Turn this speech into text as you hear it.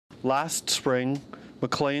Last spring,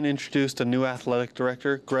 McLean introduced a new athletic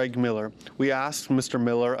director, Greg Miller. We asked Mr.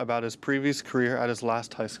 Miller about his previous career at his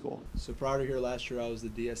last high school. So prior to here last year, I was the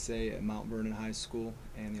DSA at Mount Vernon High School,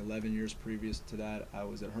 and the 11 years previous to that, I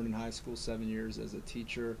was at Herndon High School, 7 years as a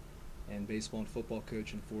teacher and baseball and football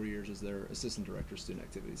coach, and 4 years as their assistant director of student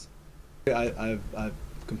activities. I've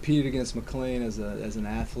competed against McLean as an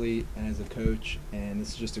athlete and as a coach, and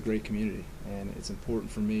it's just a great community. And it's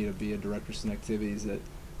important for me to be a director of student activities at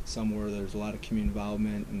somewhere there's a lot of community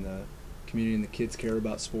involvement, and the community and the kids care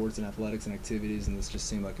about sports and athletics and activities, and this just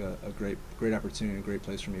seemed like a great opportunity and a great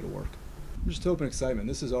place for me to work. I'm just hoping excitement.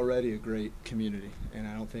 This is already a great community, and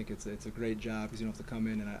I don't think it's a great job because you don't have to come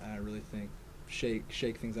in and I really think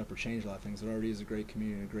shake things up or change a lot of things. It already is a great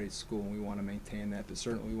community and a great school, and we want to maintain that, but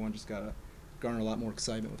certainly we just got to garner a lot more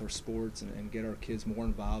excitement with our sports and get our kids more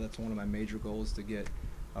involved. That's one of my major goals, to get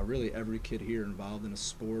really every kid here involved in a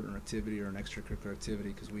sport or an activity or an extracurricular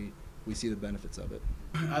activity, because we see the benefits of it.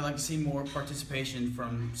 I'd like to see more participation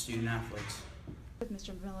from student athletes. With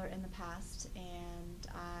Mr. Miller in the past, and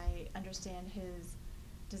I understand his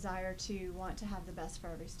desire to want to have the best for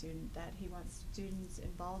every student, that he wants students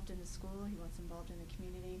involved in the school, he wants involved in the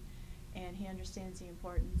community, and he understands the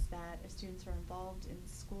importance that if students are involved in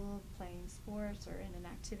school, playing sports or in an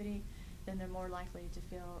activity, then they're more likely to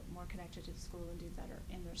feel more connected to the school and do better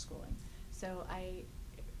in their schooling. So I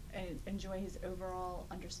enjoy his overall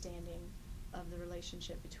understanding of the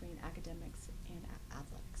relationship between academics and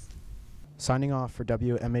athletics. Signing off for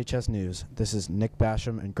WMHS News, this is Nick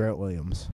Basham and Garrett Williams.